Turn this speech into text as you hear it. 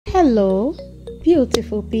Hello,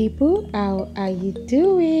 beautiful people. How are you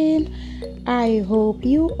doing? I hope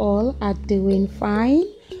you all are doing fine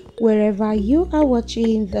wherever you are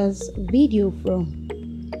watching this video from.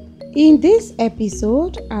 In this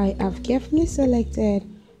episode, I have carefully selected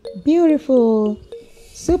beautiful,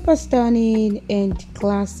 super stunning, and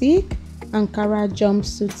classic Ankara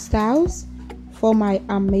jumpsuit styles for my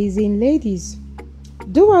amazing ladies.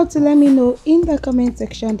 Do well to let me know in the comment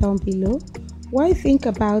section down below what you think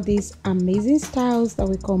about these amazing styles that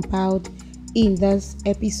we compiled in this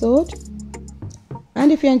episode. And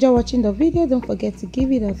if you enjoy watching the video, don't forget to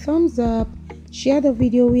give it a thumbs up, share the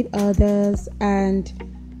video with others, and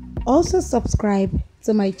also subscribe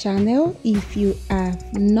to my channel if you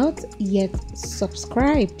have not yet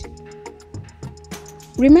subscribed.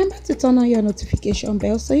 Remember to turn on your notification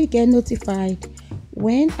bell so you get notified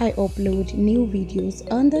when I upload new videos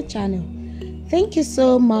on the channel. Thank you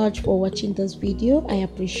so much for watching this video. I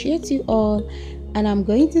appreciate you all, and I'm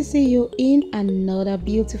going to see you in another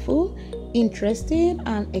beautiful, interesting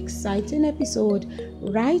and exciting episode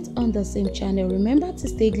right on the same channel. Remember to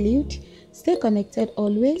stay glued, stay connected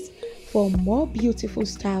always, for more beautiful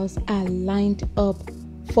styles are lined up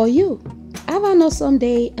for you. Have an awesome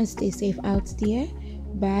day and stay safe out there.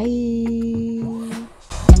 Bye.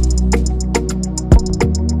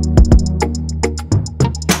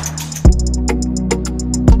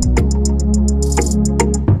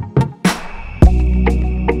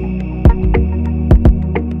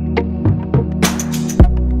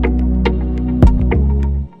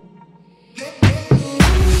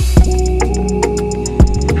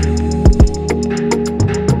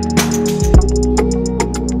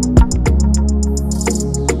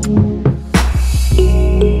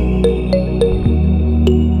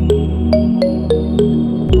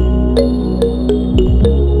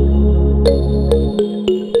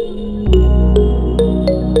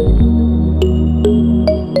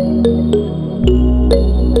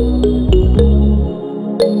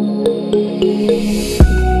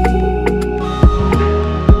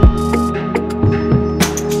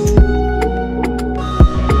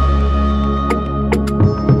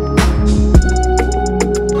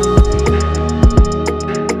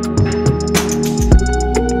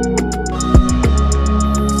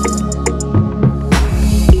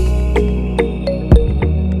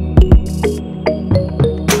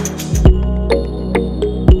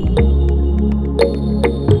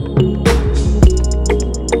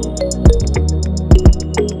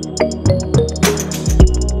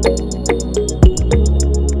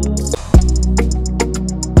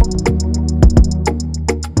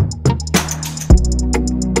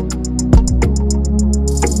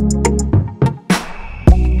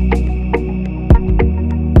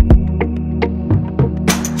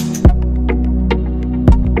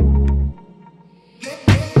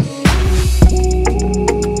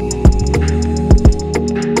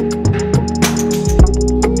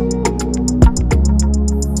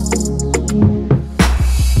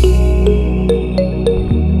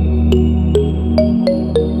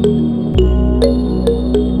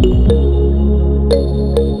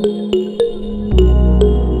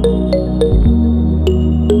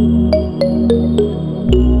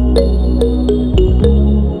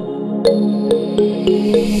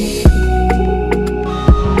 Thank you.